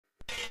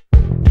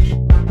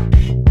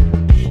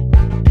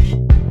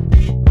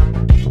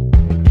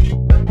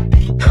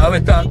How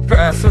it thought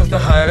brass was the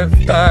height of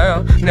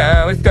style.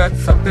 Now it's got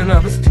something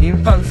of a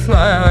steampunk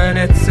smile. And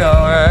it's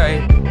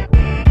alright.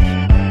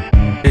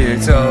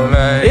 It's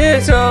alright,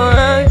 it's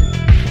alright.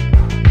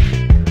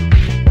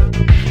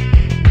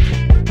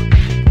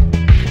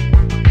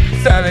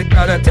 Sally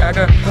got a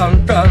dagger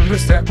hung from her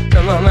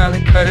septum.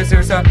 O'Malley cut his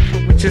ears up,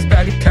 which is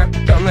baggy kept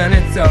them. And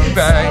it's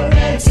alright.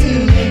 It's alright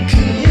to look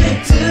cool. You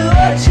do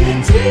what you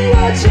do,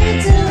 what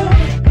you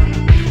do.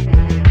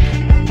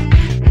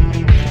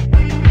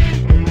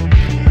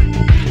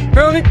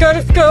 Broly got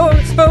his skull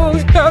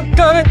exposed,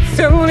 got it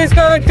soon. He's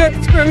gonna get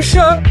the screw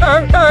shot.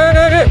 Alright,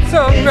 and it's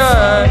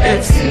alright.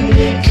 It's alright to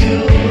look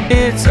cool.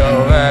 It's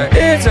alright,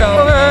 it's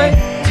alright.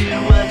 Do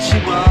what you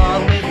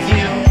want with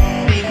you.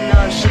 Be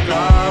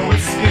nonchalant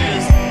with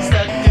screws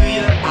stuck through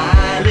your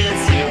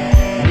eyelids. You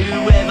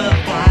whoever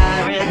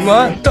pirates.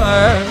 What the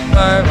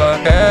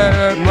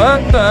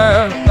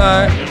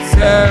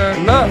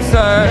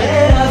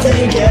Let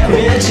nothing get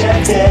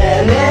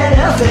rejected. Let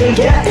nothing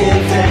get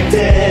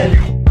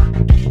infected.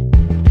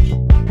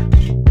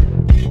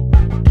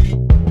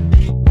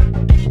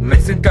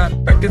 Mason got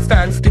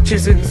Frankenstein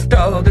stitches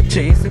installed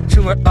adjacent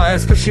to her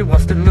eyes, cause she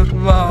wants to look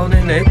mauled.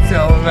 And it's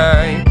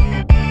alright.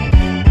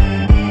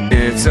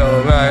 It's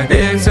alright,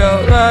 it's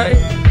alright.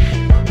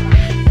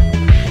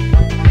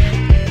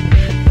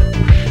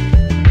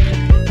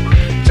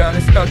 Johnny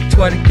stuck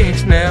 20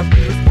 gauge now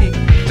through his feet.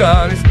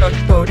 Johnny stuck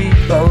 40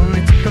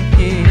 only to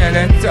compete. And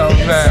it's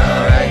alright. It's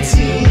alright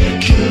to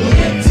look cool.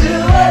 You do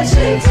what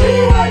you do,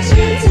 what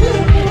you do.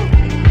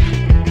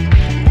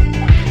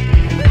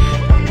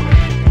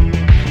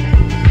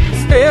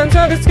 Stands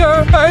on his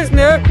scarface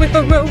neck with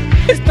a rope.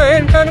 He's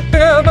playing kind of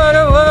fair, but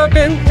I've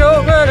been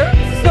told that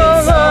it's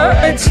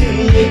alright. To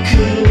look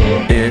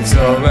cool. It's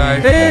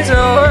alright, it's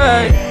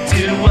alright.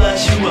 Do what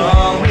you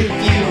want with